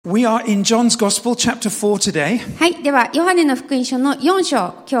We are in John's Gospel, chapter 4 today. はい。では、ヨハネの福音書の4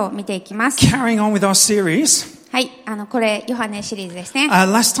章、今日見ていきます。Carrying on with our series. はい。これ、ヨハネシリーズですね。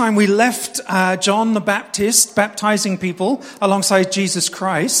Last time we left John the Baptist baptizing people alongside Jesus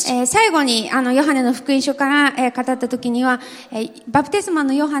Christ. 最後に、ヨハネの福音書から、語った時には、バプテスマ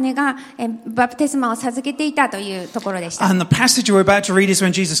のヨハネが、バプテスマを授けていたというところでした。And the passage we're about to read is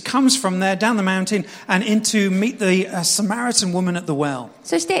when Jesus comes from there down the mountain and in to meet the Samaritan woman at the well.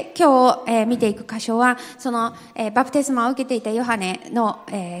 そして今日、見ていく箇所は、その、バプテスマを受けていたヨハネの、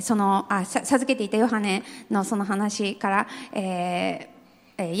授けていたヨハネのその話から、イエ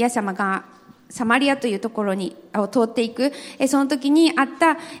ス様がサマリアというところに通っていく、その時にあっ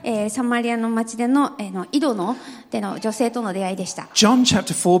た、サマリアの町での、井戸での女性との出会いでした。John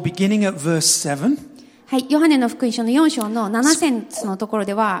chapter 4 beginning at verse 7. はい、ヨハネの福音書の4章の7節のところ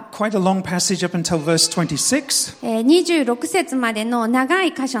では、Quite a long passage up until verse 26. 26節までの長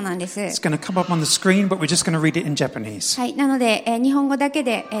い箇所なんです。It's going to come up on the screen, but we're just going to read it in Japanese. はい、なので、日本語だけ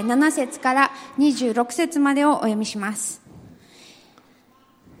で7節から26節までをお読みします。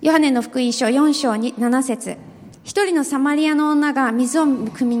ヨハネの福音書4章7節。一人のサマリアの女が水を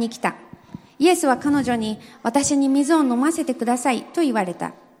汲みに来た。イエスは彼女に、私に水を飲ませてくださいと言われ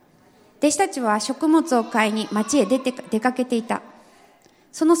た。弟子たちは食物を買いに町へ出かけていた。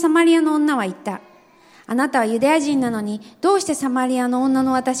そのサマリアの女は言った。あなたはユダヤ人なのに、どうしてサマリアの女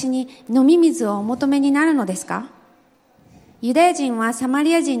の私に飲み水をお求めになるのですか？ユダヤ人はサマ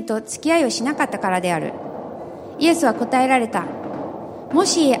リア人と付き合いをしなかったからである。イエスは答えられた。も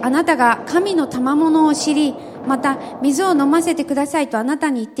しあなたが神の賜物を知り、また水を飲ませてくださいとあなた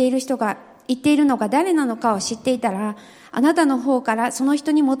に言っているのが誰なのかを知っていたら、あなたの方からその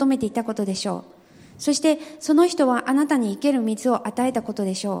人に求めていたことでしょう。そしてその人はあなたに生ける水を与えたこと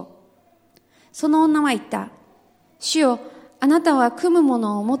でしょう。その女は言った。主よ、あなたは汲むも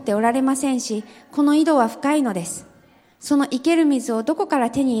のを持っておられませんし、この井戸は深いのです。その生ける水をどこから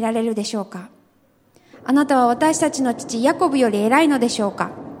手に入れられるでしょうか。あなたは私たちの父ヤコブより偉いのでしょう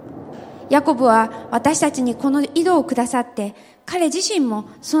か。ヤコブは私たちにこの井戸をくださって、彼自身も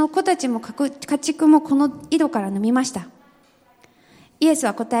その子たちも家畜もこの井戸から飲みました。イエス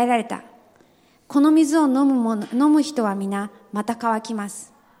は答えられた。この水を飲む人は皆また乾きま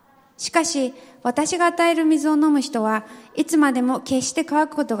す。しかし私が与える水を飲む人はいつまでも決して乾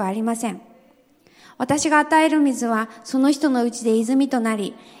くことがありません。私が与える水はその人のうちで泉とな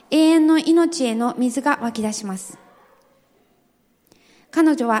り、永遠の命への水が湧き出します。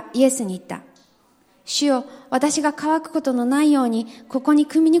彼女はイエスに言った。主よ、私が乾くことのないように、ここに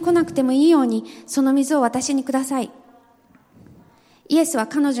汲みに来なくてもいいように、その水を私にください。イエスは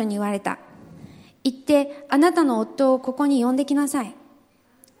彼女に言われた。行って、あなたの夫をここに呼んできなさい。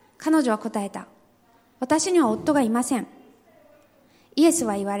彼女は答えた。私には夫がいません。イエス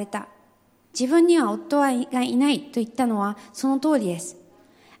は言われた。自分には夫がいないと言ったのはその通りです。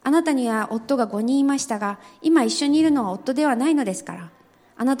あなたには夫が5人いましたが、今一緒にいるのは夫ではないのですから、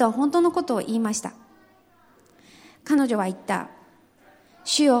あなたは本当のことを言いました。彼女は言った。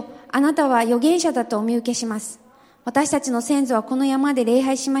主よ、あなたは預言者だとお見受けします。私たちの先祖はこの山で礼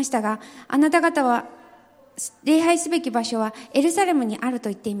拝しましたが、あなた方は礼拝すべき場所はエルサレムにあると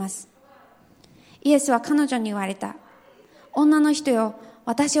言っています。イエスは彼女に言われた。女の人よ、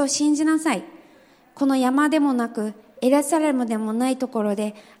私を信じなさい。この山でもなくエルサレムでもないところ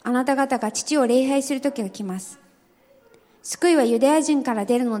であなた方が父を礼拝する時が来ます。救いはユダヤ人から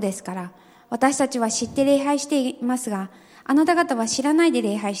出るのですから、私たちは知って礼拝していますが、あなた方は知らないで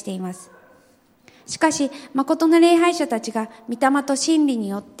礼拝しています。しかし、誠の礼拝者たちが御霊と真理に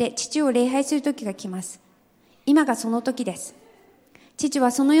よって父を礼拝する時が来ます。今がその時です。父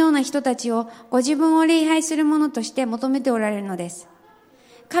はそのような人たちをご自分を礼拝する者として求めておられるのです。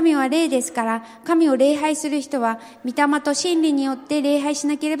神は霊ですから、神を礼拝する人は御霊と真理によって礼拝し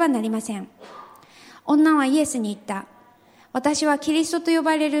なければなりません。女はイエスに言った。私はキリストと呼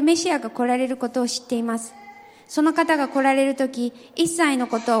ばれるメシアが来られることを知っています。その方が来られるとき、一切の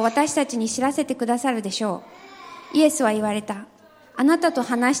ことを私たちに知らせてくださるでしょう。イエスは言われた。あなたと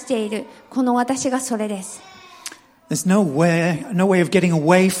話しているこの私がそれです。There's no way of getting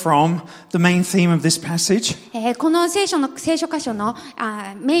away from the main theme of this passage. この聖書箇所の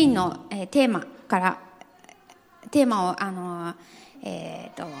メインのテーマを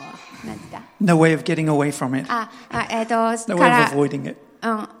何だ No way of getting away from it. No way of avoiding it.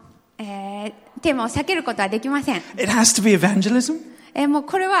 テーマを避けることはできません。It has to be evangelism. もう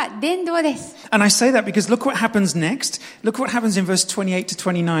これは伝道です。And I say that because look what happens next. Look what happens in verse 28 to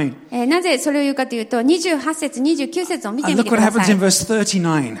 29. なぜそれを言うかというと、28節、29節を見てみて And く look what だ happens さ in い。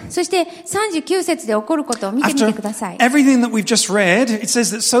 verse 39. そして39節で起こることを見てみてください。 Everything that we've just read, it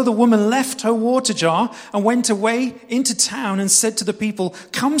says that so the woman left her water jar and went away into town and said to the people,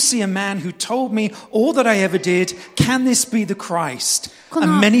 "Come see a man who told me all that I ever did. Can this be the Christ?"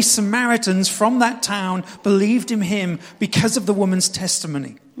 And many Samaritans from that town believed in him because of the woman's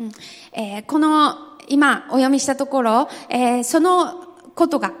testimony. この今お読みしたところ、そのこ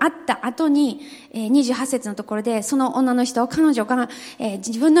とがあった後に、28節のところで、その女の人、彼女が、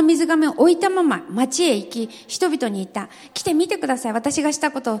自分の水瓶を置いたまま町へ行き、人々に言った。来て見てください。私がし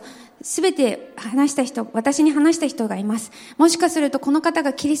たことをすべて私に話した人がいます。もしかするとこの方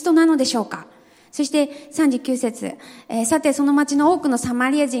がキリストなのでしょうか。そして39節、さてその町の多くのサマ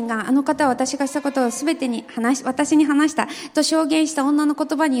リア人があの方は私がしたことをすべてに私に話したと証言した女の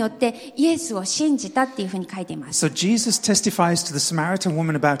言葉によってイエスを信じたっていうふうに書いています。So Jesus testifies to the Samaritan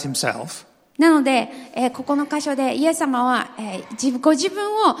woman about himself. なので、ここの箇所でイエス様は、ご自分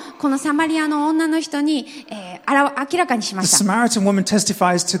をこのサマリアの女の人に、明らかにしました。 The Samaritan woman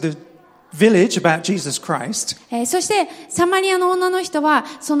testifies to the village about Jesus Christ. そしてサマリアの女の人は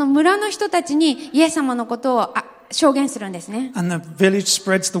その村の人たちにイエス様のことを証言するんですね。And the village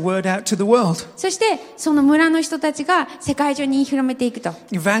spreads the word out to the world. そしてその村の人たちが世界中に広めていくと。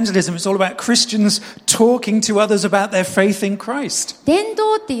Evangelism is all about Christians talking to others about their faith in Christ. 伝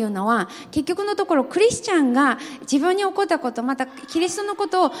道っていうのは結局のところクリスチャンが自分に起こったことまたキリストのこ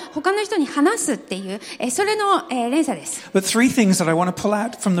とを他の人に話すっていうそれの連鎖です。But three things that I want to pull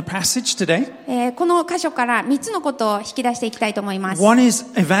out from the passage today. この箇所から3つのことを引き出していきたいと思います。 One is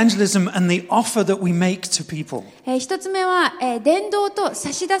evangelism and the offer that we make to people. 一つ目は伝道と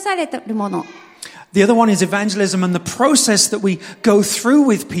差し出されているもの。The other one is evangelism and the process that we go through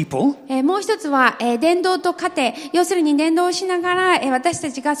with people. もう一つは伝道と過程、要するに伝道をしながら私た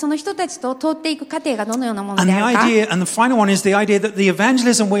ちがその人たちと通っていく過程がどのようなものであるか。And the final one is the idea that the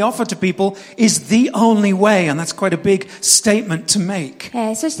evangelism we offer to people is the only way, and that's quite a big statement to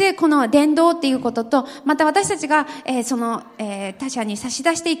make. そしてこの伝道っていうことと、また私たちがその他者に差し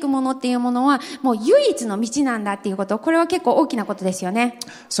出していくものっていうものはもう唯一の道なんだっていうこと、これは結構大きなことですよね。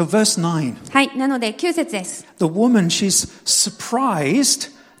So verse 9. はい、なので9節です。The woman, she's surprised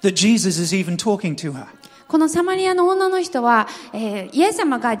that Jesus is even talking to her. このサマリアの女の人は、イエス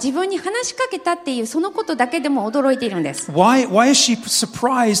様が自分に話しかけたっていうそのことだけでも驚いているんです。Why is she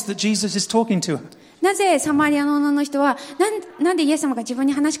surprised that Jesus is talking to her? なぜサマリアの女の人はなんでイエス様が自分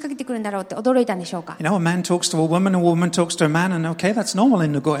に話しかけてくるんだろうって驚いたんでしょうか。You know, a man talks to a woman talks to a man, and okay, that's normal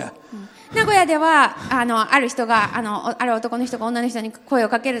in Nagoya. 名古屋ではある人がある男の人が女の人に声を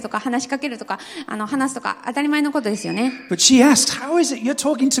かけるとか話しかけるとか話すとか当たり前のことですよね。But she asked, "How is it you're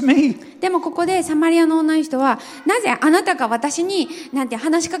talking to me?" でもここでサマリアの女の人はなぜあなたが私になんて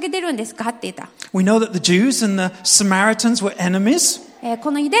話しかけてるんですかって言った。We know that the Jews and the Samaritans were enemies.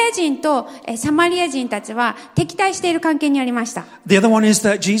 このユダヤ人とサマリア人たちは敵対している関係にありました。The other one is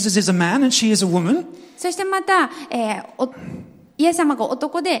that Jesus is a man and she is a woman. そしてまた、イエス様が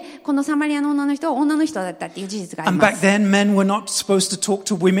男でこのサマリアの女の人は女の人だったっていう事実があり And ま back す。 then, men were not supposed to talk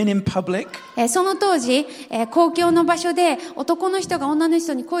to women in public. その当時、公共の場所で男の人が女の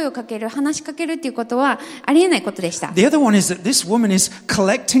人に声をかける、話しかけるっていうことはありえないことでした。 The other one is that this woman is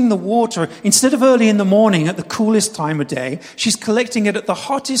collecting the water. Instead of early in the morning at the coolest time of day, she's collecting it at the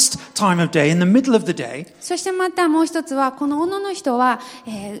hottest time of day, in the middle of the day. そしてまたもう一つは、この女の人は、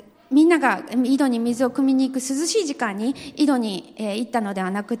みんなが井戸に水を汲みに行く涼しい時間に井戸に、行ったので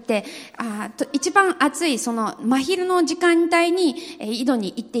はなくて、一番暑いその真昼の時間帯に、井戸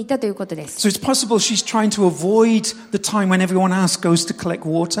に行っていたということです。So it's possible she's trying to avoid the time when everyone else goes to collect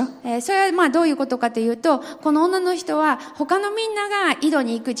water. それはまあどういうことかというと、この女の人は他のみんなが井戸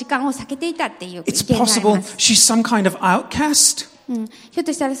に行く時間を避けていたっていう意 It's 見があり possible ます。she's some kind of outcast. ひょっ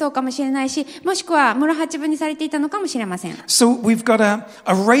としたらそうかもしれないし、もしくは村八分にされていたのかもしれません。So we've got a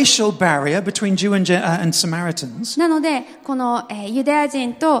racial barrier between Jew and Samaritans. なので、このユダヤ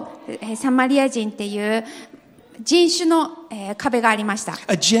人とサマリア人っていう人種の壁がありました。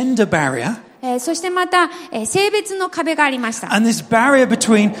A gender barrier. そしてまた性別の壁がありました。 And this barrier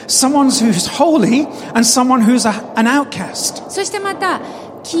between someone who's holy and someone who's an outcast. そしてまた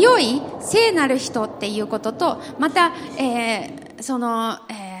清い聖なる人っていうことと、また、その、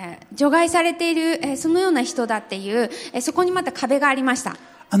除外されている、そのような人だっていう、そこにまた壁がありました。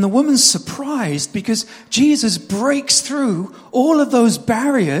And the woman's surprised because Jesus breaks through all of those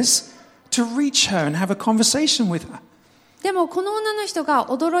barriers to reach her and have a conversation with her. でもこの女の人が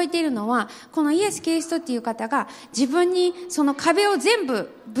驚いているのは、このイエス・キリストっていう方が自分にその壁を全部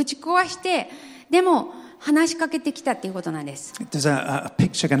ぶち壊して、でも話しかけてきたっていうことなんです。There's a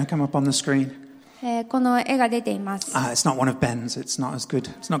picture going to come up on the screen. この絵が出ています。It's not one of Ben's. It's not as good.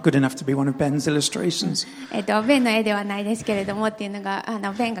 It's not good enough to be one of Ben's illustrations. ベンの絵ではないですけれどもっていうのが、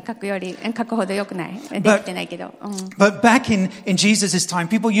ベンが描くほど良くない。できてないけど。But back in Jesus' time,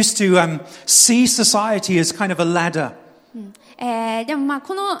 people used to see society as kind of a ladder. でも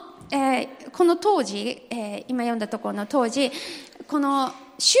この当時、今読んだところの当時、この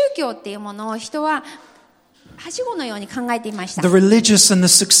宗教っていうものを人ははしごのように考えていました。The religious and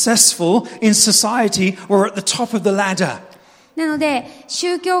the successful in society were at the top of the ladder. なので、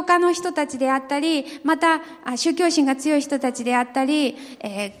宗教家の人たちであったり、また宗教心が強い人たちであったり、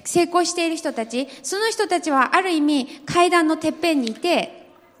成功している人たち、その人たちはある意味階段のてっぺんにいて、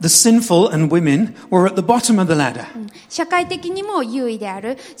The sinful and women were at the bottom of the ladder. 社会的にも優位であ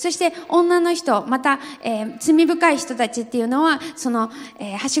る。そして女の人、また、罪深い人たちっていうのは、その、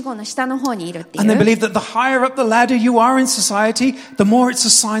はしごの下の方にいるっていう。And they believed that the higher up the ladder you are in society, the more it's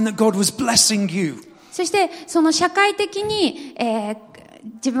a sign that God was blessing you. そして、その社会的に、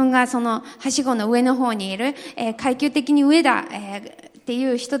自分がそのはしごの上の方にいる、階級的に上だ、って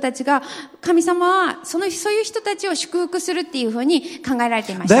いう人たちが、神様はそういう人たちを祝福するっていうふうに考えられ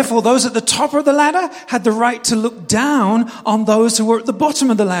ていました。Therefore, those at the top of the ladder had the right to look down on those who were at the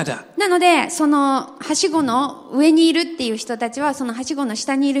bottom of the ladder. なので、そのはしごの上にいるっていう人たちは、そのはしごの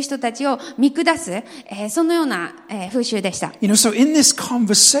下にいる人たちを見下す、そのような、風習でした。You know, so in this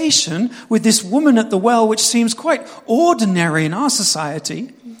conversation with this woman at the well, which seems quite ordinary in our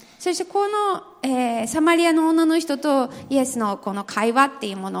society, そしてこの、サマリアの女の人とイエスのこの会話って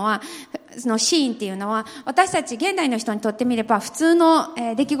いうものは、そのシーンっていうのは、私たち現代の人にとってみれば普通の、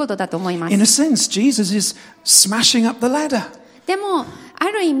出来事だと思います。in a sense, Jesus is smashing up the ladder. でも、あ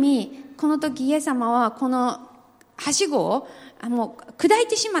る意味、この時イエス様はこのはしごをもう砕い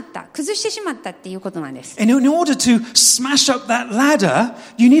てしまった、崩してしまったっていうことなんです。And in order to smash up that ladder,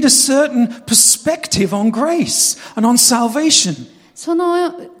 you need a certain perspective on grace and on salvation. その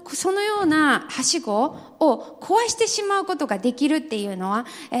ようなはしごを壊してしまうことができるっていうのは、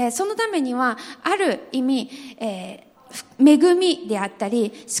そのためにはある意味、恵みであった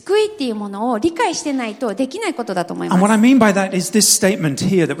り救いっていうものを理解してないとできないことだと思います。And what I mean by that is this statement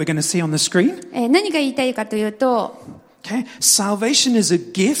here that we're going to see on the screen. 何が言いたいかというと、Okay, salvation is a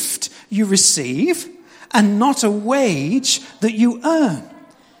gift you receive and not a wage that you earn.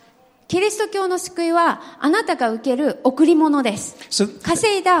 キリスト教の救いはあなたが受ける贈り物です。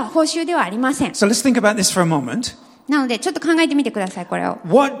稼いだ報酬ではありません。So let's think about this for a moment. なのでちょっと考えてみてください、これを。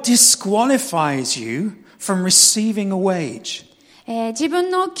What disqualifies you from receiving a wage? 自分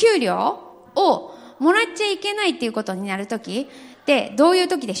の給料をもらっちゃいけないっていうことになるときってどういう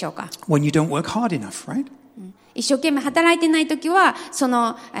ときでしょうか？ When you don't work hard enough, right? 一生懸命働いてないときはそ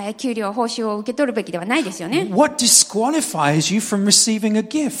の給料報酬を受け取るべきではないですよね。What disqualifies you from receiving a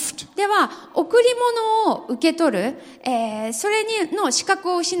gift? では贈り物を受け取る、それの資格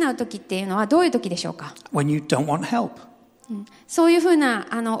を失うときっていうのはどういうときでしょうか？ When you don't want help. そういうふうな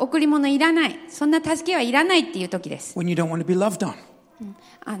贈り物いらない、そんな助けはいらないっていうときです。 When you don't want to be loved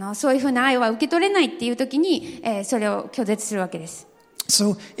on. そういうふうな愛は受け取れないっていうときに、それを拒絶するわけです。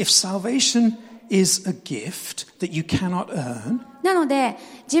So if salvation is a gift that you cannot earn, なので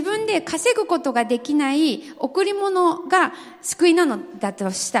自分で稼ぐことができない贈り物が救いなのだ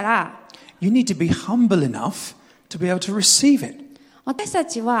としたら、 you need to be humble enough to be able to receive it. 私た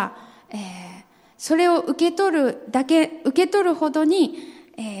ちは、それを受け取るほどに、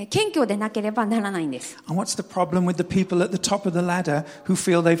謙虚でなければならないんです。 And what's the problem with the people at the top of the ladder who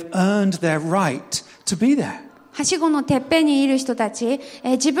feel they've earned their right to be there? はしごのてっぺんにいる人たち、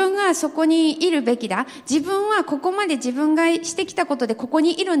自分がそこにいるべきだ、自分はここまで自分がしてきたことでここ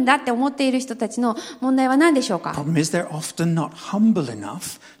にいるんだって思っている人たちの問題は何でしょうか？ The problem is they're often not humble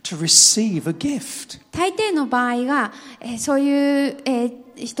enough to receive a gift. 大抵の場合が、そういう、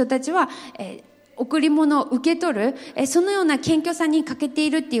人たちは、贈り物を受け取る、そのような謙虚さに欠けてい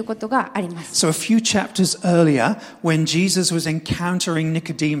るっていうことがあります。 So a few chapters earlier, when Jesus was encountering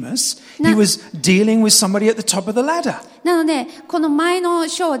Nicodemus, he was dealing with somebody at the top of the ladder. なので、この前の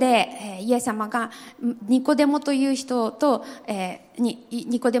章で、イエス様がニコデモという人と、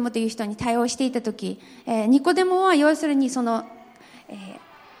ニコデモという人に対応していたとき、ニコデモは要するにその、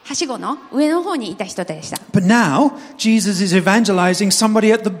はしごの上の方にいた人でした。But now, Jesus is evangelizing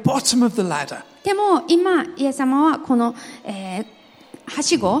somebody at the bottom of the ladder. でも今、イエス様はこの、は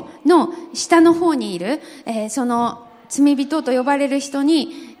しごの下の方にいる、その罪人と呼ばれる人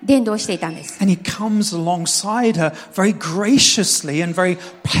に、伝道していたんです。And he comes alongside her very graciously and very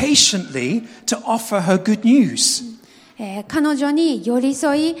patiently to offer her good news. 彼女に寄り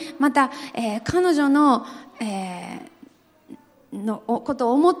添い、また、彼女の、のこと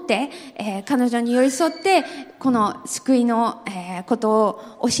を思って、彼女に寄り添ってこの救いの、こと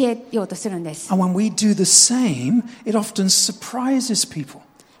を教えようとするんです。And when we do the same, it often surprises people.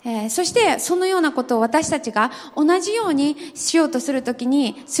 そしてそのようなことを私たちが同じようにしようとするとき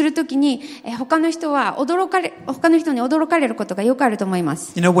に、他の人に驚かれることがよくあると思いま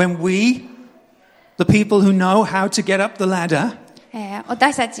す。You know, when we, the people who know how to get up the ladder,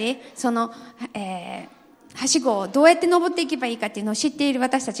 私たちその、はしごをどうやって登っていけばいいかっていうのを知っている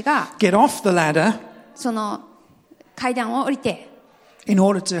私たちが get off the ladder, その階段を降りて in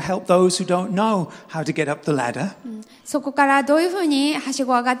order to help those who don't know how to get up the ladder, そこからどういうふうにはし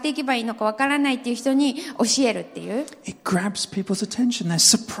ごを上がっていけばいいのかわからないっていう人に教えるっていう、it grabs people's attention. They're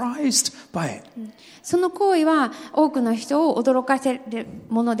surprised by it. その行為は多くの人を驚かせる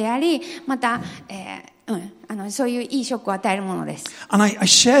ものであり、また、そういういいショックを与えるものです。And I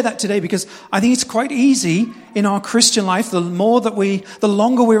share that today because I think it's quite easy in our Christian life. The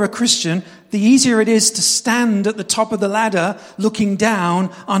longer we're a Christian, the easier it is to stand at the top of the ladder looking down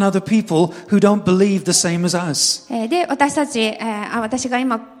on other people who don't believe the same as us. で、私が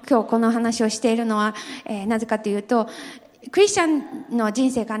今日この話をしているのは、なぜかというと、クリスチャンの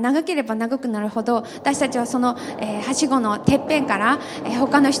人生が長ければ長くなるほど、私たちはその、はしごのてっぺんから、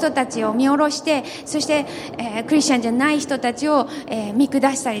他の人たちを見下ろして、そして、クリスチャンじゃない人たちを、見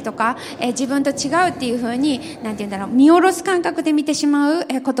下したりとか、自分と違うっていうふうに、なんていうんだろう、見下ろす感覚で見てしまう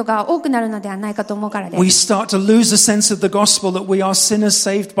ことが多くなるのではないかと思うからです。We start to lose the sense of the gospel that we are sinners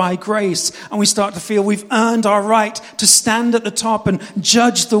saved by grace, and we start to feel we've earned our right to stand at the top and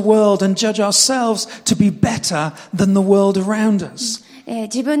judge the world and judge ourselves to be better than the world around us.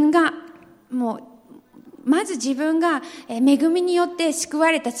 まず自分が恵みによって救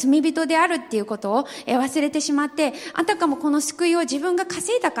われた罪人であるっていうことを忘れてしまって、あたかもこの救いを自分が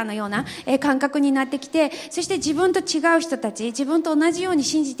稼いだかのような感覚になってきて、そして自分と違う人たち、自分と同じように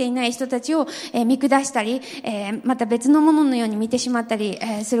信じていない人たちを見下したり、また別のもののように見てしまったり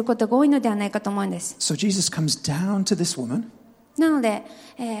することが多いのではないかと思うんです。So Jesus comes down to this woman. なので、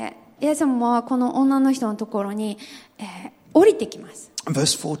イエス様はこの女の人のところに、降りてきます。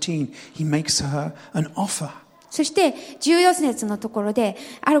Verse 14, he makes her an offer. そして14節のところで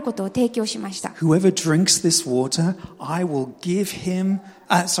あることを提供しました。Whoever drinks this water, I will give him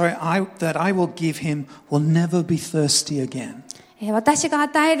will never be thirsty again. 私が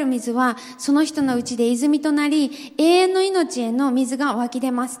与える水はその人のうちで泉となり、永遠の命への水が湧き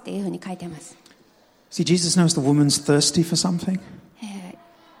出ますっていうふうに書いてます。See, Jesus knows the woman's thirsty for something.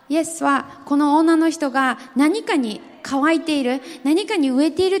 イエスはこの女の人が何かに乾いている、何かに飢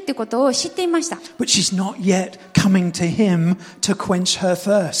えているってことを知っていました。But she's not yet coming to him to quench her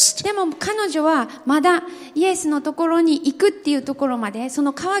thirst. でも彼女はまだイエスのところに行くっていうところまで、そ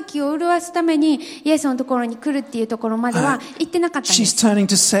の渇きを潤すためにイエスのところに来るっていうところまでは行ってなかったんです。She's turning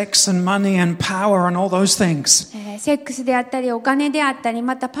to sex and money and power and all those things. セックスであったりお金であったり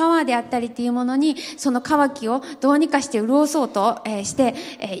またパワーであったりっていうものにその渇きをどうにかして潤そうとして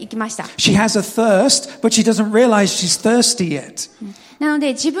いきました。She has a thirst, but she doesn't realize she's thirsty yet. なの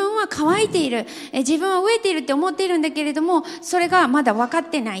で自分は乾いている、自分は飢えているって思っているんだけれども、それがまだ分かっ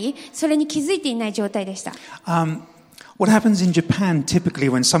てない、それに気づいていない状態でした。What happens in Japan typically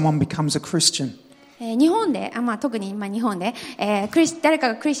when someone becomes a Christian? 日本で、特に今日本で、誰か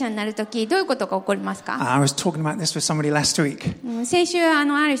がクリスチャンになるときどういうことが起こりますか？ I was talking about this with somebody last week. 先週あ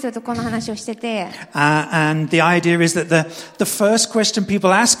る人とこの話をしてて、and the idea is that the first question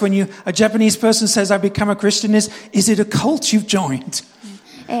people ask when a Japanese person says I become a Christian is it a cult you've joined?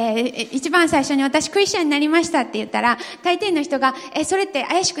 一番最初に私クリスチャンになりましたって言ったら、大抵の人がそれって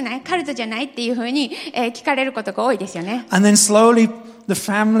怪しくない？カルトじゃない？っていうふうに、聞かれることが多いですよね。And then slowly the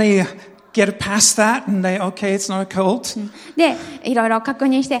family get past that and they, okay, it's not a cult. で、いろいろ確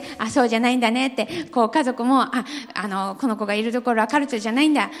認して、そうじゃないんだねって、こう家族も、この子がいるところはカルトじゃない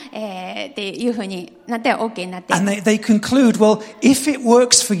んだ、っていうふうになって OK になって。And they conclude, well, if it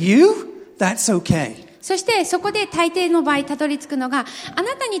works for you, that's okay. そしてそこで大抵の場合たどり着くのが、あ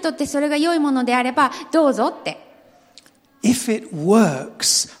なたにとってそれが良いものであればどうぞって。If it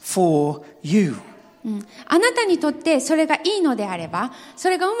works for you. あなたにとってそれがいいのであれば、そ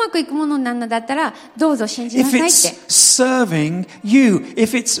れがうまくいくものなんだったらどうぞ信じなさいって。If it's serving you,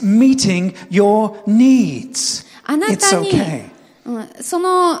 if it's meeting your needs, あなた it's に okay. そ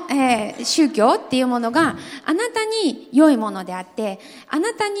の、宗教っていうものがあなたに良いものであって、あ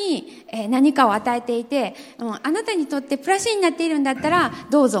なたに、何かを与えていて、あなたにとってプラスになっているんだったら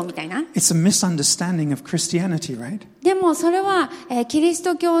どうぞみたいな。It's a misunderstanding of Christianity, right? でもそれは、キリス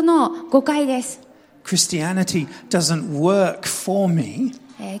ト教の誤解です。Christianity doesn't work for me.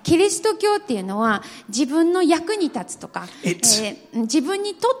 キリスト教っていうのは自分の役に立つとか、自分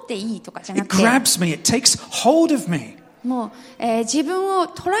にとっていいとかじゃなくて、It grabs me, it takes hold of me. もう、自分を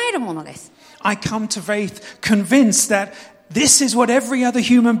捉えるものです。I come to faith convinced that this is what every other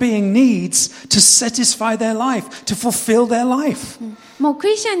human being needs to satisfy their life, to fulfill their life. もうク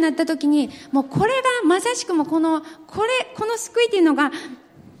リスチャンになった時に、もうこれがまさしくもこの救いっていうのが、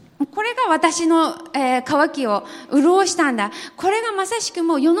これが私の、渇きを潤したんだ。これがまさしく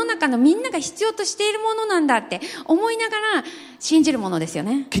もう世の中のみんなが必要としているものなんだって思いながら信じるものですよ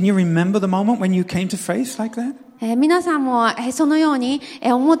ね。Can you remember the moment when you came to faith like that? 皆さんも、そのように、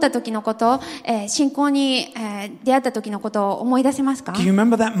思った時のこと、信仰に、出会った時のことを思い出せますか？ Do you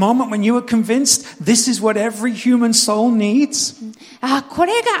remember that moment when you were convinced this is what every human soul needs? こ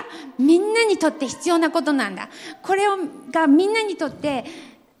れがみんなにとって必要なことなんだ。これがみんなにとって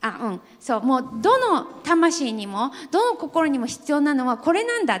そう、もうどの魂にもどの心にも必要なのはこれ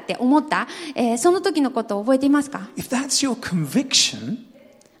なんだって思った、その時のことを覚えていますか？ If that's your conviction,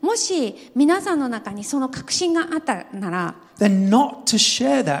 もし皆さんの中にその確信があったなら、 then not to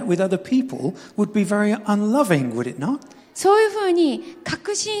share that with other people would be very unloving, would it not? そういうふうに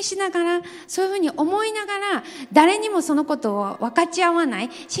確信しながら、そういうふうに思いながら、誰にもそのことを分かち合わな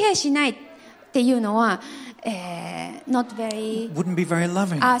い、シェアしないっていうのは、not very Wouldn't be very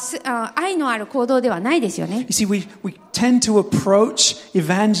loving. 愛のある行動ではないですよね。You see, we tend to approach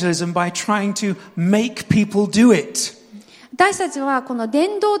evangelism by trying to make people do it. 私たちはこの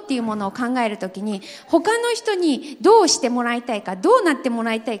伝道っていうものを考えるときに、他の人にどうしてもらいたいか、どうなっても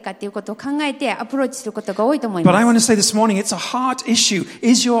らいたいかっていうことを考えてアプローチすることが多いと思います。But I want to say this morning, it's a heart issue.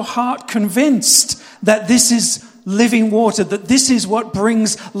 Is your heart convinced that this is living water, that this is what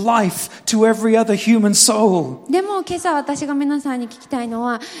brings life to every other human soul? でも今朝私が皆さんに聞きたいの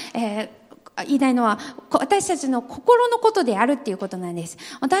は、言いたいのは、私たちの心のことであるっていうことなんです。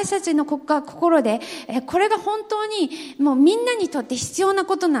私たちの心で、これが本当にもうみんなにとって必要な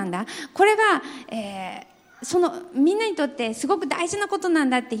ことなんだ。これが、そのみんなにとってすごく大事なことなん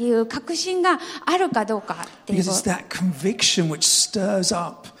だっていう確信があるかどうかっていう。Because it's that conviction which stirs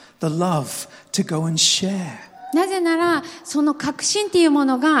up the love to go and share. なぜなら、その確信っていうも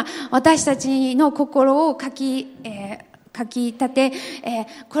のが私たちの心をかき立て、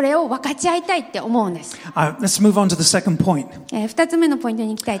これを分かち合いたいって思うんです。Let's move on to the second point. 2つ目のポイントに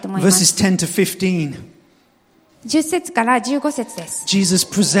行きたいと思います。Verses 10 to 15. 10節から15節です。Jesus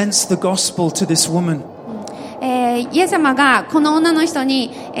presents the gospel to this woman. イエス様がこの女の人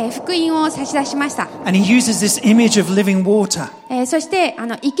に、福音を差し出しました。And he uses this image of living water. そして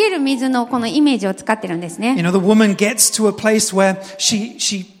生ける水のこのイメージを使ってるんですね。You know, the woman gets to a place where she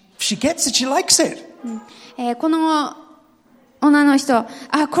gets it, she likes it. この女の人、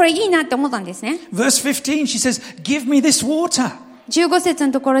これいいなって思ったんですね。Verse 15, she says, "Give me this water." 15節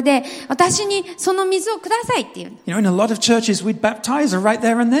のところで、私にその水をくださいっていう。You know, in a lot of churches, we'd baptize her right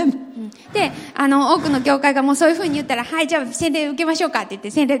there and then. で、多くの教会がもうそういう風に言ったら、はい、じゃあ洗礼受けましょうかって言っ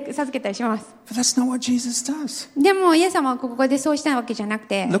て洗礼授けたりします。But that's not what Jesus does. でも、イエス様はここでそうしたわけじゃなく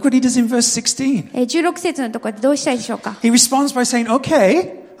て、Look what he does in verse 16. 16節のところでどうしたいでしょうか。He responds by saying,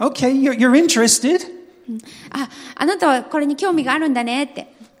 okay, you're interested. あなたはこれに興味があるんだねっ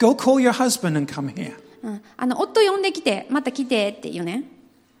て。Go call your husband and come here. 夫呼んできて、また来てって言うね。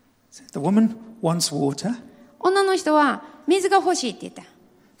The woman wants water. 女の人は水が欲しいって言った。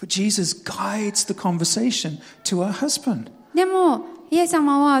But Jesus guides the conversation to her husband. でも、イエス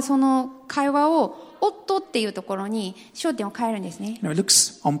様はその会話を夫っていうところに焦点を変えるんですね。You know, it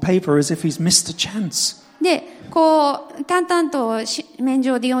looks on paper as if he's missed a chance. で、淡々と面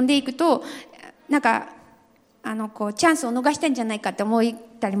上で呼んでいくと、なんか、チャンスを逃したんじゃないかって思っ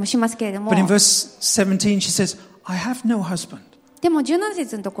たりもしますけれども。But in verse 17 she says, I have no husband. でも17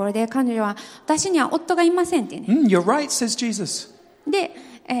節のところで彼女は、私には夫がいませんってね。You're right, says Jesus. で、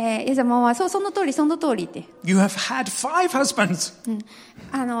イエス様は、その通りって。You have had 5 husbands.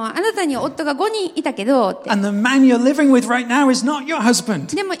 あなたに夫が5人いたけどって。And the man you're living with right now is not your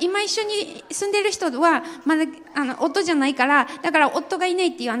husband. でも今一緒に住んでる人は、まだ夫じゃないから、だから夫がいない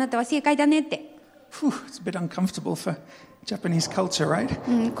っていうあなたは正解だねって。It's a bit uncomfortable for Japanese culture,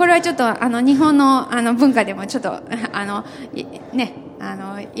 right? これはちょっと日本の文化でもちょっと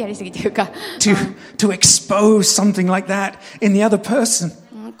やりすぎというか。To expose something like that in the other person.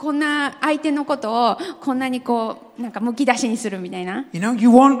 こんな相手のことをこんなにこうなんかむき出しにするみたいな。You know, you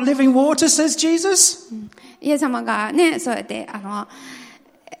want living water, says Jesus? イエス様がね、そうやって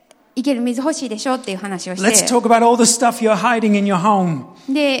生ける水欲しいでしょっていう話をして。Let's talk about all the stuff you're hiding in your home.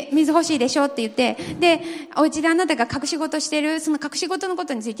 で、水欲しいでしょって言って、で、お家であなたが隠し事してる、その隠し事のこ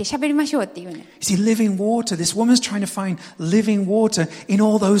とについて喋りましょうっていうね。You see, living water, this woman's trying to find living water in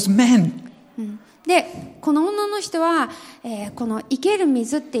all those men. で、この女の人は、この生ける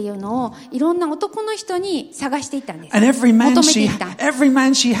水っていうのをいろんな男の人に探していったんです。And every man 求めていった。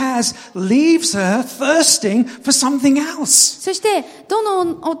she has leaves her thirsting for something else. そして、ど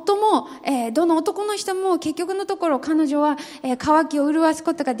の夫も、どの男の人も結局のところ彼女は、渇きを潤す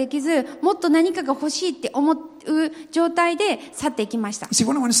ことができず、もっと何かが欲しいって思う状態で去っていきました。You see,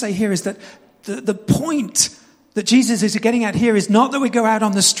 what I want to say here is that the point that Jesus is getting at here is not that we go out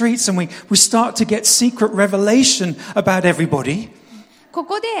on the streets and we start to get secret revelation about everybody. こ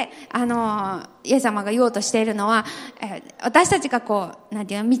こで、イエス様が言おうとしているのは、私たちがこう、なん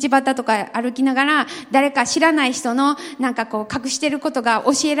ていうの、道端とか歩きながら、誰か知らない人の、なんかこう、隠していることが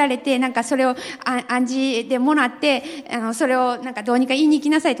教えられて、なんかそれを暗示でもらって、それをなんかどうにか言いに行き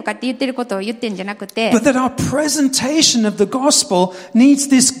なさいとかって言ってることを言ってるんじゃなくて。But that our presentation of the gospel needs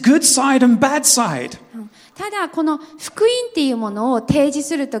this good side and bad side. ただ、この福音っていうものを提示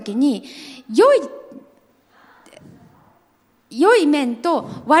するときに、良い面と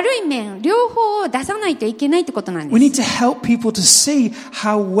悪い面、両方を出さないといけないってことなんです。We need to help people to see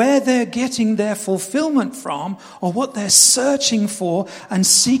where they're getting their fulfillment from, or what they're searching for and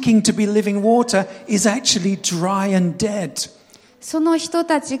seeking to be living water is actually dry and dead. その人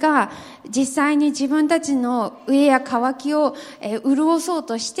たちが実際に自分たちの飢えや渇きを潤そう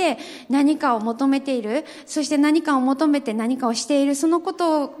として何かを求めている、そして何かを求めて何かをしている、そのこ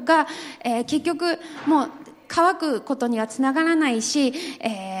とが結局もう乾くことにはつながらないし、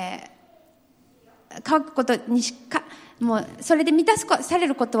乾くことにしかもうそれで満たされ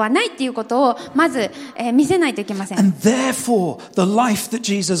ることはないっていうことをまず、見せないといけません。And therefore, the life that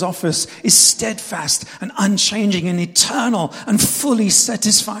Jesus offers is steadfast and unchanging and eternal and fully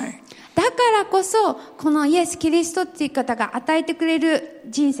satisfying. だからこそこのイエス・キリストっていう方が与えてくれる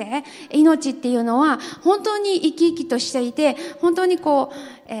人生、命っていうのは本当に生き生きとしていて、本当にこ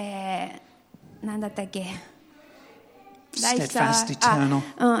う、なんだったっけ、Steadfast, eternal.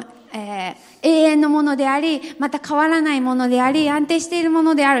 永遠のものであり、また変わらないものであり、安定しているも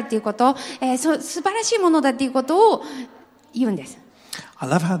のであるということ、素晴らしいものだということを言うんです。I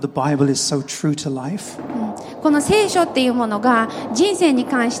love how the Bible is so true to life. この聖書っていうものが人生に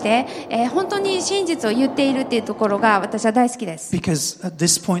関して、本当に真実を言っているっていうところが私は大好きです。Because at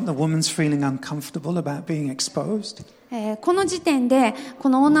this point the woman's feeling uncomfortable about being exposed. この時点でこ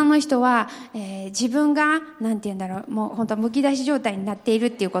の女の人は、自分がなんて言うんだろう、もう本当むき出し状態になっている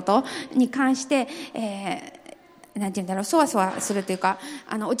っていうことに関して、なんて言うんだろう、そわそわするというか、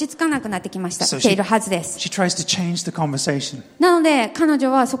落ち着かなくなってきました。しているはずです。She tries to change the conversation. なので彼女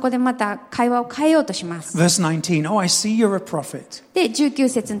はそこでまた会話を変えようとします。Verse 19, I see you're a prophet. で、19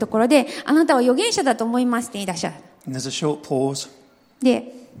節のところで、あなたは預言者だと思いますって言い出した。And there's a short pause.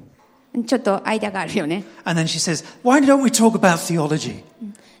 で、ちょっと間があるよね。And then she says, why don't we talk about theology?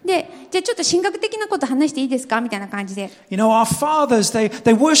 で、じゃあちょっと神学的なこと話していいですかみたいな感じで。You know, our fathers, they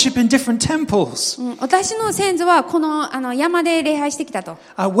worship in different temples. 私の先祖はこの、山で礼拝してきたと。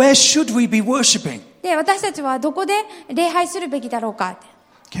Where should we be worshiping? で、私たちはどこで礼拝するべきだろうかって。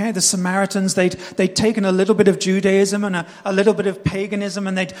Okay, the Samaritans, they'd taken a little bit of Judaism and a little bit of paganism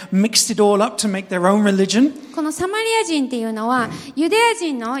and they'd mixed it all up to make their own religion. このサマリア人っていうのは、ユダヤ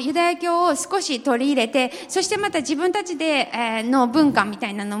人のユダヤ教を少し取り入れて、そしてまた自分たちで、の文化みた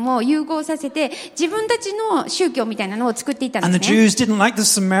いなのも融合させて、自分たちの宗教みたいなのを作っていったんですね。And the Jews didn't like the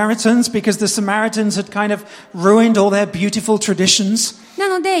Samaritans because the Samaritans had kind of ruined all their beautiful traditions. な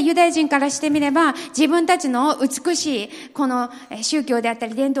ので、ユダヤ人からしてみれば、自分たちの美しい、この宗教であった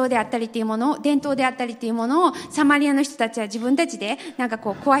り、伝統であったりっていうものを、サマリアの人たちは自分たちで、なんか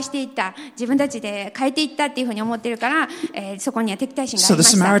こう壊していった、自分たちで変えていったっていうふうに思ってるから、そこには敵対心がありま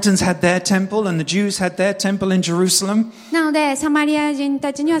した。So the Samaritans had their temple and the Jews had their temple in Jerusalem. なので、サマリア人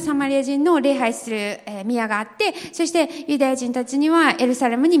たちにはサマリア人の礼拝する宮があって、そしてユダヤ人たちにはエルサ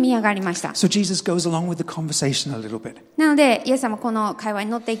レムに宮がありました。So Jesus goes along with the conversation a little bit. なので、イエス様この会話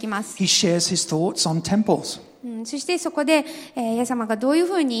に乗っていきます。He shares his thoughts on temples. そしてそこで、イエス様がどういう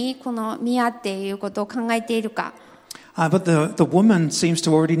ふうにこの宮っていうことを考えているか。But the woman seems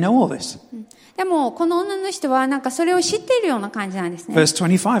to already know all this. でも、この女の人はなんかそれを知っているような感じなんですね。Verse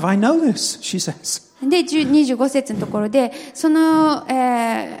 25, I know this, she says. で、25節のところで、その、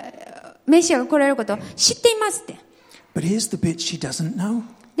メシアが来られることを知っていますって。But here's the bit she doesn't know.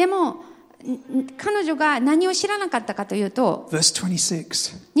 でも彼女が何を知らなかったかというと、Verse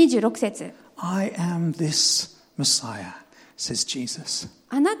 26. 26節。I am this Messiah, says Jesus.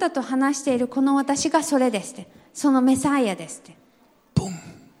 あなたと話しているこの私がそれですって。そのメサイアですって。Boom.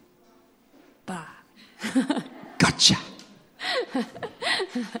 バ Gotcha.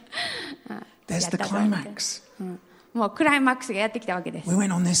 There's ー。the climax. もうクライマックスがやってきたわけです。We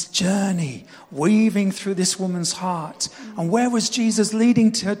went on this journey, weaving through this woman's heart. And where was Jesus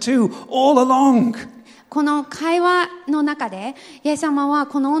leading her to all along? この会話の中で、イエス様は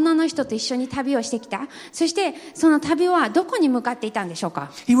この女の人と一緒に旅をしてきた。そしてその旅はどこに向かっていたんでしょう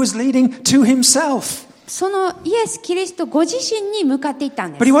か。 He was leading to himself. そのイエス・キリストご自身に向かっていった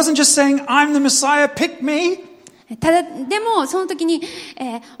んで But he す。 wasn't just saying, I'm the Messiah, pick me. ただ、でもその時に、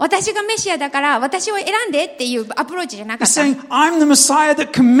私がメシアだから私を選んでっていうアプローチじゃなか He's った。 saying, I'm the Messiah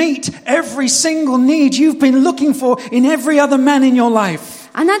that can meet every single need you've been looking for in every other man in your life.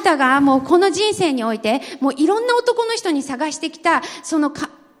 あなたがもうこの人生において、もういろんな男の人に探してきた、その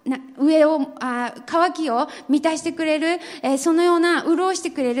上を、渇きを満たしてくれる、そのような潤して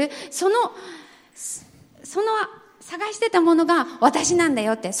くれる、その探してたものが私なんだ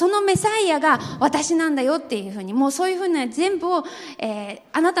よって、そのメサイアが私なんだよっていうふうに、もうそういうふうな全部を、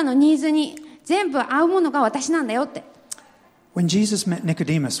あなたのニーズに全部合うものが私なんだよって。When Jesus met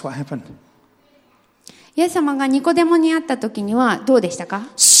Nicodemus, what happened? イエス様がニコデモに会った時にはどうでしたか？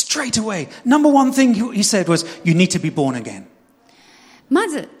 Straight away, number one thing he said was, you need to be born again. ま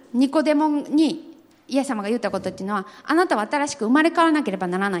ずニコデモにイエス様が言ったことっていうのは、あなたは新しく生まれ変わらなければ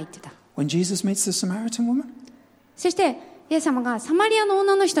ならないって言った。 When Jesus meets the Samaritan woman, そしてイエス様がサマリアの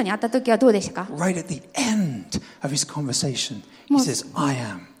女の人に会った時はどうでしたか？ right at the end of his conversation, he says, I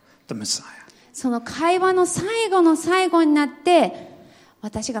am the Messiah. その会話の最後の最後になって、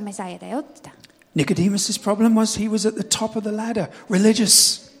私がメサイアだよって言った。Nicodemus's problem was he was at the top of the ladder,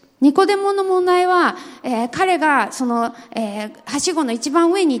 religious. ニコデモの問題は、彼がその、はしごの一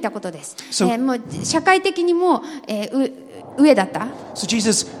番上にいたことです。もう社会的にも、上だった。So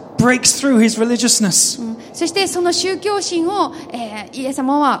Jesus breaks through his religiousness. そしてその宗教心を、イエス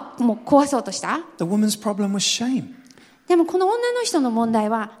様はもう壊そうとした。The woman's problem was shame. でもこの女の人の問題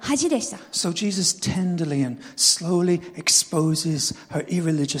は恥でした。So Jesus tenderly and slowly exposes her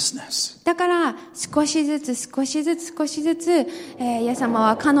irreligiousness. だから少しずつ、イエス様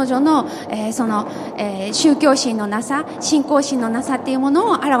は彼女の、その、宗教心のなさ、信仰心のなさっていうもの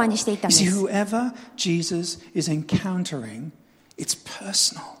をあらわにしていったんで You す。 see, whoever Jesus is encountering, it's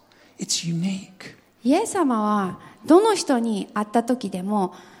personal, it's unique. イエス様はどの人に会った時で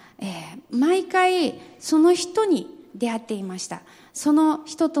も、毎回その人に出会っていました。その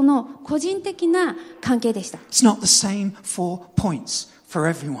人との個人的な関係でした。 It's not the same 4 points for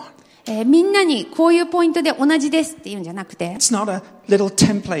everyone. みんなにこういうポイントで同じですっていうんじゃなくて、 It's not a little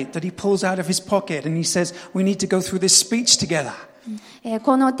template that he pulls out of his pocket and he says, we need to go through this speech together.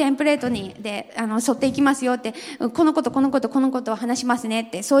 このテンプレートにで沿っていきますよって、このことを話しますねっ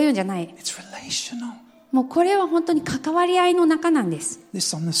て、そういうんじゃない。 It's relational. もうこれは本当に関わり合いの中なんです。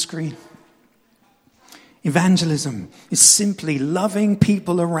 This on the screen. Evangelism is simply loving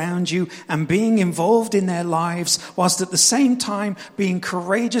people around you and being involved in their lives whilst at the same time being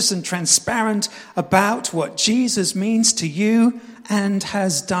courageous and transparent about what Jesus means to you and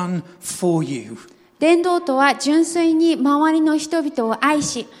has done for you. 伝道とは純粋に周りの人々を愛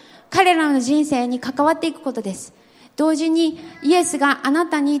し、彼らの人生に関わっていくことです。同時にイエスがあな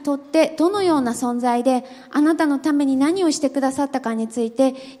たにとってどのような存在で、あなたのために何をしてくださったかについ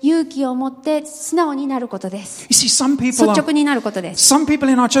て勇気を持って素直になることです。 You see, some 率 people 直になることです。 some people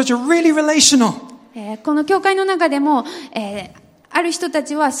in our church are really relational. この教会の中でも、ある人た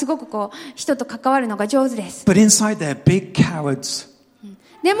ちはすごく人と関わるのが上手です。 But inside they're big cowards.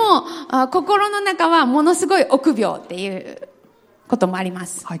 でも心の中はものすごい臆病っていうこともありま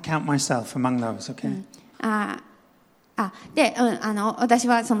す。 I count myself among those, okay? で、私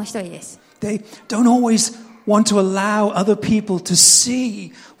はその一人です。 They don't always want to allow other people to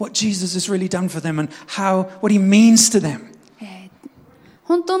see what Jesus has really done for them and what he means to them.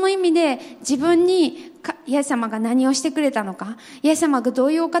 本当の意味で自分にイエス様が何をしてくれたのか、イエス様がど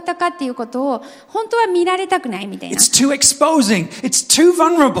ういうお方かっていうことを本当は見られたくないみたいな。It's too exposing. It's too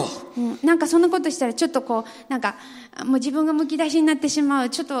vulnerable. なんかそんなことしたらちょっともう自分がむき出しになってしまう、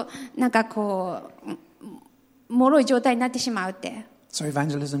ちょっと脆い状態になってしまうって。So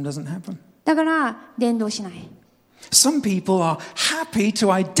evangelism doesn't happen. だから伝道しない。Some people are happy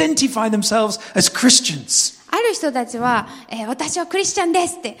to identify themselves as Christians. ある人たちは、私はクリスチャンで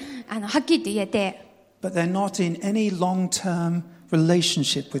すってはっきりと言えて、But they're not in any long-term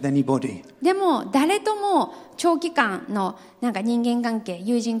relationship with anybody. でも誰とも長期間のなんか人間関係、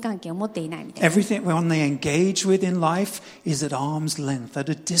友人関係を持っていないみたいな。Everything when they engage with in life is at arm's length,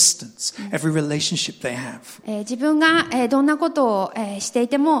 at a distance. Every relationship they have. 自分がどんなことをしてい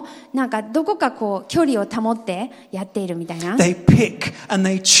てもなんかどこかこう距離を保ってやっているみたいな。They pick and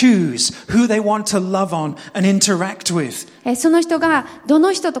they choose who they want to love on and interact with. その人がど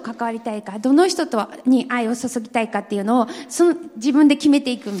の人と関わりたいか、どの人とに愛を注ぎたいかっていうのを自分で決めて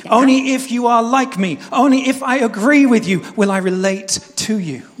いくみたいな。Only if you are like me, only if I agree with you, will I relate to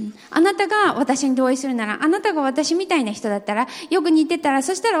you. あなたが私に同意するなら、あなたが私みたいな人だったら、よく似てたら、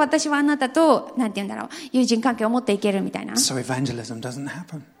そしたら私はあなたと、なんて言うんだろう、友人関係を持っていけるみたいな。So evangelism doesn't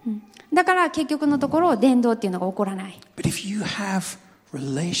happen. だから結局のところ、伝道っていうのが起こらない。But if you have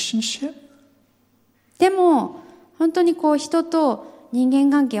relationship, でも、本当にこう人と人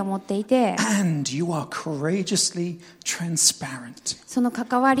間関係を持っていて、and you are courageously transparent. その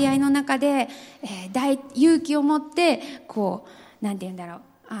関わり合いの中で、勇気を持って、こう、なんて言うんだろ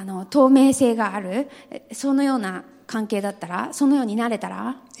う、透明性がある、そのような関係だったら、そのようになれた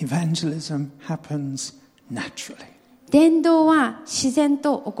ら、Evangelism happens naturally. 伝道は自然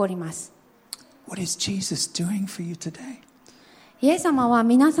と起こります。What is Jesus doing for you today? イエス様は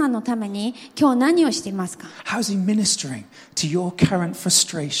皆さんのために今日何をしていますか？ How's he ministering to your current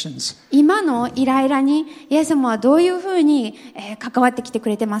frustrations? 今のイライラにイエス様はどういうふうに関わってきてく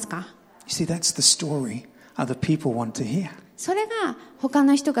れてますか？ You see, that's the story other people want to hear. それが他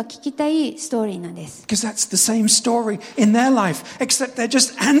の人が聞きたいストーリーなんです。Because that's the same story in their life, except they're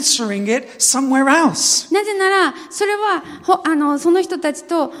just answering it somewhere else. なぜなら、それはその人たち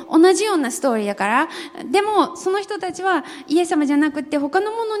と同じようなストーリーだから、でもその人たちはイエス様じゃなくて他の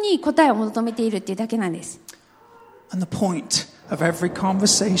ものに答えを求めているっていうだけなんです。And the point of every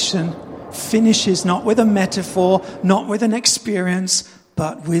conversation finishes not with a metaphor, not with an experience,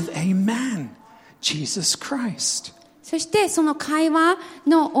 but with a man, Jesus Christ. そしてその会話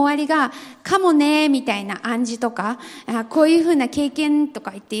の終わりがかもねみたいな暗示とかこういうふうな経験と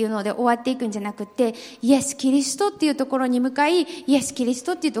かっていうので終わっていくんじゃなくて、イエス・キリストっていうところに向かい、イエス・キリス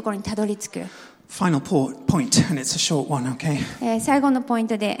トっていうところにたどり着く。Final point, and it's a short one, okay? 最後のポイン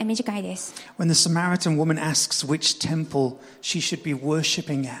トで短いです。When the Samaritan woman asks which temple she should be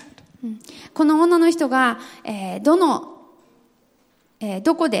worshipping at. この女の人が、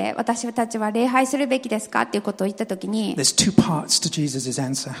どこで私たちは礼拝するべきですかっていうことを言ったときに、There's two parts to Jesus'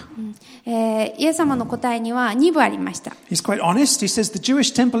 answer. イエス様の答えには2部ありました。He's quite honest. He says the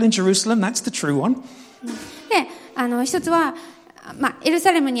Jewish temple in Jerusalem, that's the true one. で、一つは、エル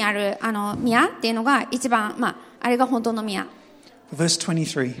サレムにある宮っていうのが一番、あれが本当の宮。Verse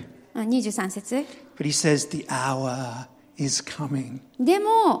 23. 23節。But he says the hour is coming. で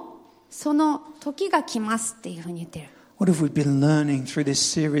も、その時が来ますっていうふうに言ってる。What have we been learning through this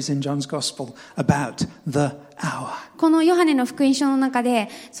series in John's Gospel about the hour? このヨハネの福音書の中で、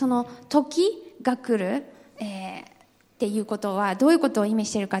その時が来る、っていうことはどういうことを意味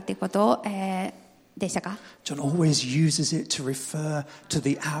しているかっていうことを、でしたか？ John always uses it to refer to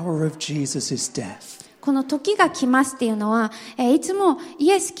the hour of Jesus' death. この時が来ますっていうのは、いつも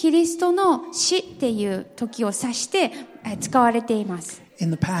イエス・キリストの死っていう時を指して、使われています。In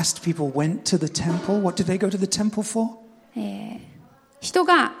the past, people went to the temple. What did they go to the temple for? 人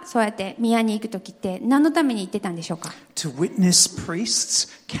がそうやって宮に行くときって何のために行ってたんでしょうか？ To witness priests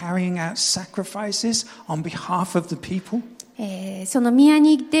carrying out sacrifices on behalf of the people. その宮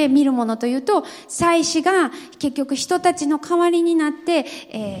に行って見るものというと、祭司が結局人たちの代わりになって、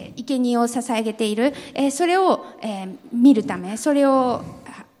生贄を捧げている、それを、見るため、それを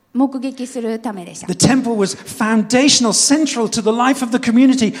目撃するためでした。The temple was foundational, central to the life of the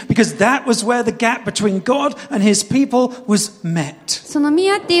community because that was where the gap between God and his people was met. その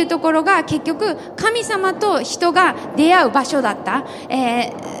宮っていうところが結局神様と人が出会う場所だった、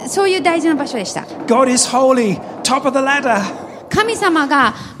そういう大事な場所でした。God is holy, top of the ladder. 神様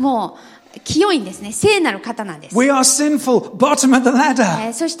がもう清いんですね。聖なる方なんです。We are sinful, bottom of the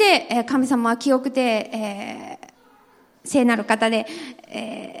ladder. そして、神様は清くて、聖なる方で、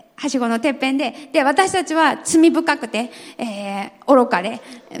はしごのてっぺんで、私たちは罪深くて、愚かで、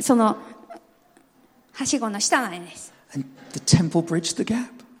そのはしごの下なんです。And the temple bridged the gap.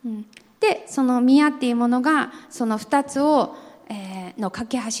 で、その宮っていうものがその二つを、の架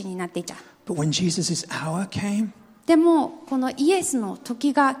け橋になっていた。But when Jesus' hour came, でもこのイエスの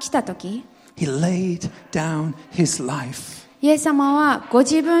時が来た時、he laid down his life. イエス様はご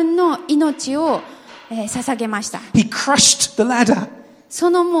自分の命を捧げました。He crushed the ladder. そ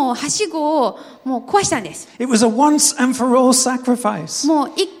のもうはしごをもう壊したんです。It was a once and for all sacrifice. も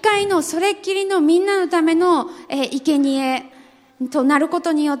う一回のそれっきりのみんなのための生贄となるこ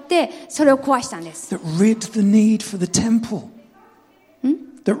とによってそれを壊したんです。That rid the need for the temple.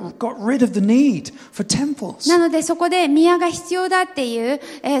 That got rid of the need for temples. なのでそこで宮が必要だっていう、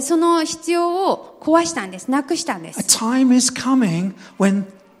その必要を壊したんです。なくしたんで A す。 time is coming when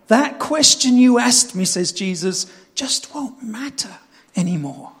that question you asked me, says Jesus, just won't matter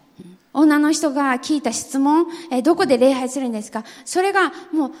anymore. 女の人が聞いた質問、どこで礼拝するんですか？それが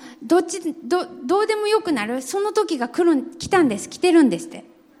もうどうでもよくなる。その時が来たんです。来てるんですって。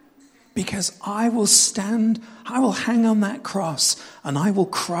Because I will hang on that cross and I will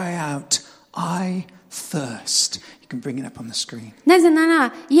cry out, I thirst. You can bring it up on the screen. なぜな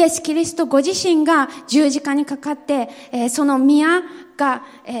ら、イエス・キリストご自身が十字架にかかって、その宮が、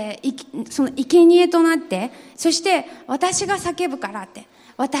その生贄となって、そして私が叫ぶからって、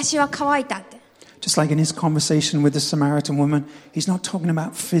私は乾いたって。Just like in his conversation with the Samaritan woman, he's not talking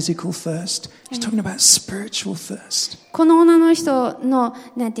about physical thirst. He's talking about spiritual thirst. この女の人の、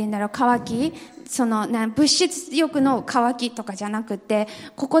なんて言うんだろう、渇き、物質欲の渇きとかじゃなくて、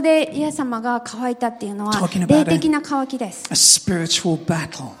ここでイエス様が乾いたっていうのは、霊的な渇きです。A spiritual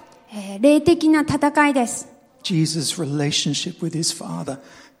battle. 霊的な戦いです。Jesus' relationship with his Father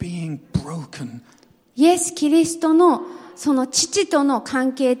being broken. イエス・キリストのその父との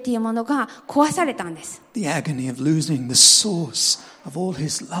関係っていうものが壊されたんです。The agony of losing the source of all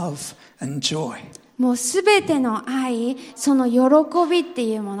his love and joy. もうすべての愛、その喜びって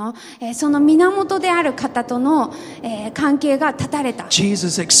いうもの、その源である方との、関係が断たれた。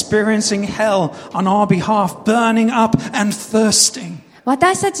Jesus experiencing hell on our behalf, burning up and thirsting.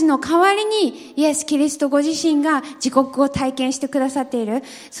 私たちの代わりにイエス・キリストご自身が自国を体験してくださっている。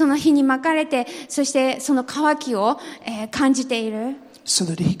その火に巻かれて、そしてその渇きを、感じている。So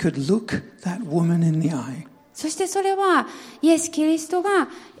that he could look that woman in the eye. そしてそれはイエス・キリストが、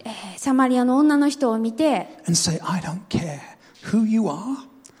サマリアの女の人を見て、And say, I don't care who you are,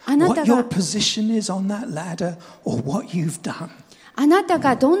 あなた what your が position is on that ladder, or what you've done. あなた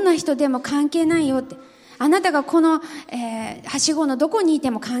がどんな人でも関係ないよって。あなたがこの、はしごのどこにい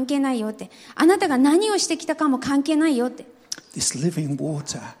ても関係ないよって。あなたが何をしてきたかも関係ないよって。This living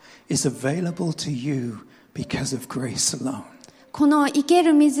water is available to you because of grace alone. この生け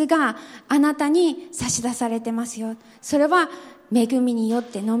る水があなたに差し出されてますよ。それは恵みによっ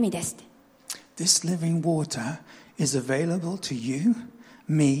てのみです。This living water is available to you,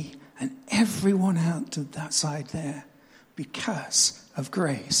 me, and everyone out to that side there because of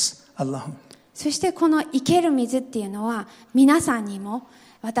grace alone. そしてこの生ける水っていうのは皆さんにも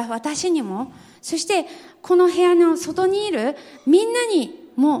私にも、そしてこの部屋の外にいるみんなに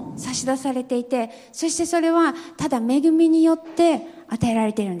も差し出されていて、そしてそれはただ恵みによって与えら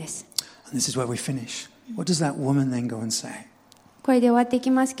れているんです。And this is where we finish. What does that woman then go and say? これで終わっていき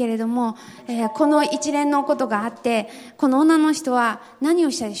ますけれども、この一連のことがあって、この女の人は何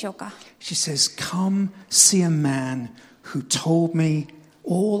をしたでしょうか？ She says, Come see a man who told me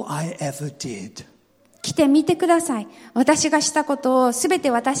all I ever did. 来てみてください。私がしたことをすべて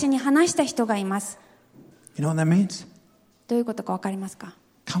私に話した人がいます。You know what that means? どういうことかわかりますか？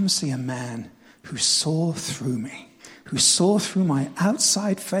 Come see a man who saw through me, who saw through my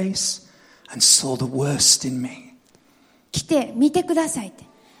outside face and saw the worst in me. 来て見てくださいって。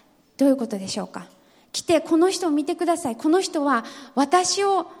どういうことでしょうか？来てこの人を見てください。この人は私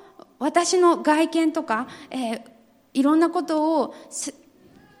の外見とか、いろんなことを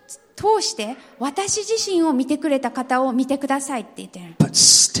通して私自身を見てくれた方を見てくださいって言ってる。But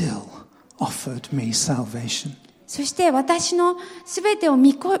still offered me salvation. そして私のすべてを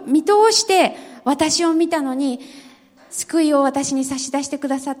見通して私を見たのに救いを私に差し出してく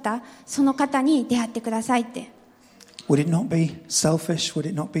ださったその方に出会ってくださいって。Would it not be selfish? Would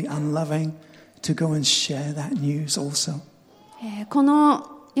it not be unloving to go and share that news also? この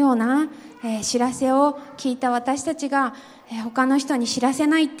ような知らせを聞いた私たちが他の人に知らせ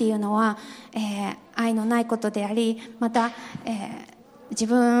ないっていうのは愛のないことであり、また自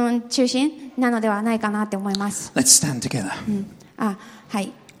分中心なのではないかなって思います。Let's stand together. は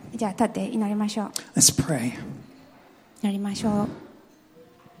い。じゃあ立って祈りましょう。Let's pray. 祈りましょう。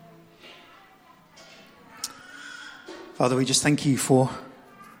Father, we just thank you for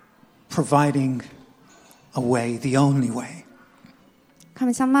providing a way, the only way.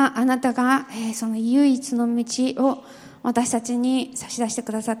 神様、あなたがその唯一の道を私たちに差し出して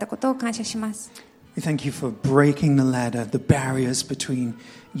くださったことを感謝します。We thank you for breaking the ladder, the barriers between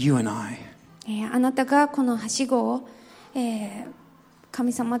you and I. あなたがこのはしごを、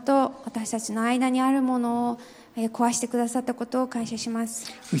神様と私たちの間にあるものを、壊してくださったことを感謝しま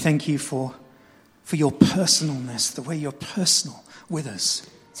す。We thank you for your personalness, the way you're personal with us.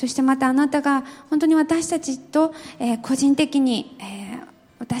 そしてまたあなたが本当に私たちと、個人的に、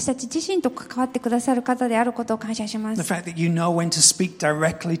私たち自身と関わってくださる方であることを感謝します。 The fact that you know when to speak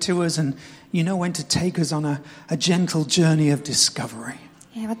directly to us and you know when to take us on a gentle journey of discovery.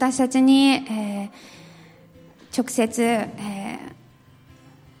 私たちに、直接、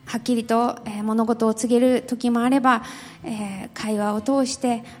はっきりと、物事を告げる時もあれば、会話を通し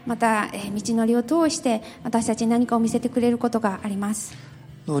てまた、道のりを通して私たちに何かを見せてくれることがあります。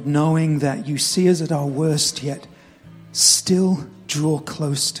 Lord, knowing that you see us at our worst yet still draw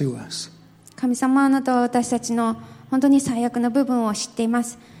close to us. 神様、あなたは私たちの本当に最悪な部分を知っていま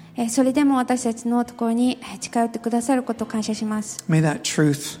す。それでも私たちのところに近寄ってくださることを感謝します。 May that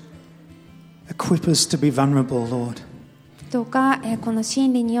truth equip us to be vulnerable, Lord. どうかこの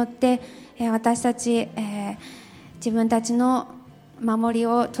真理によって私たち自分たちの守り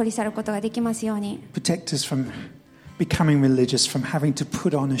を取り去ることができますように。 Protect us from becoming religious, from having to put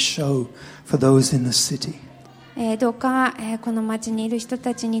on a show for those in the city. どうかこの町にいる人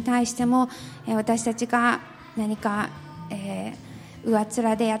たちに対しても私たちが何か上っ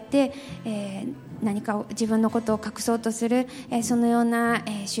面でやって何か自分のことを隠そうとするそのような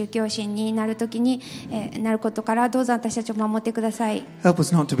宗教心になるときになることからどうぞ私たちを守ってください。 Help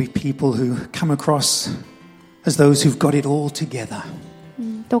us not to be people who come across as those who've got it all together.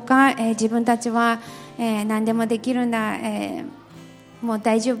 どうか自分たちは何でもできるんだもう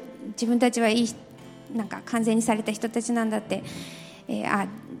大丈夫自分たちはいいなんか完全にされた人たちなんだって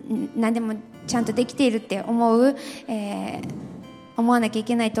何でもちゃんとできているって思わなきゃい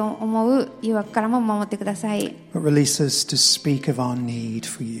けないと思う誘惑からも守ってください。 But release us to speak of our need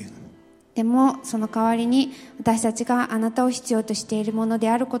for you. でもその代わりに私たちがあなたを必要としているもので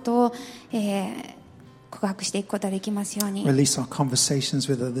あることを、告白していくことができますように。 Release our conversations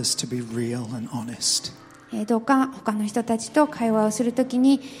with others to be real and honest. どうか他の人たちと会話をするとき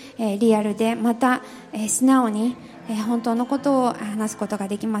にリアルでまた素直に本当のことを話すことが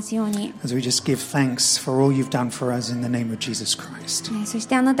できますように。 As we just give thanks for all you've done for us in the name of Jesus Christ. そし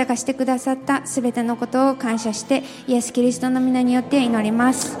てあなたがしてくださったすべてのことを感謝してイエス・キリストの皆によって祈り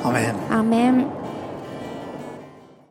ます。Amen. アーメン。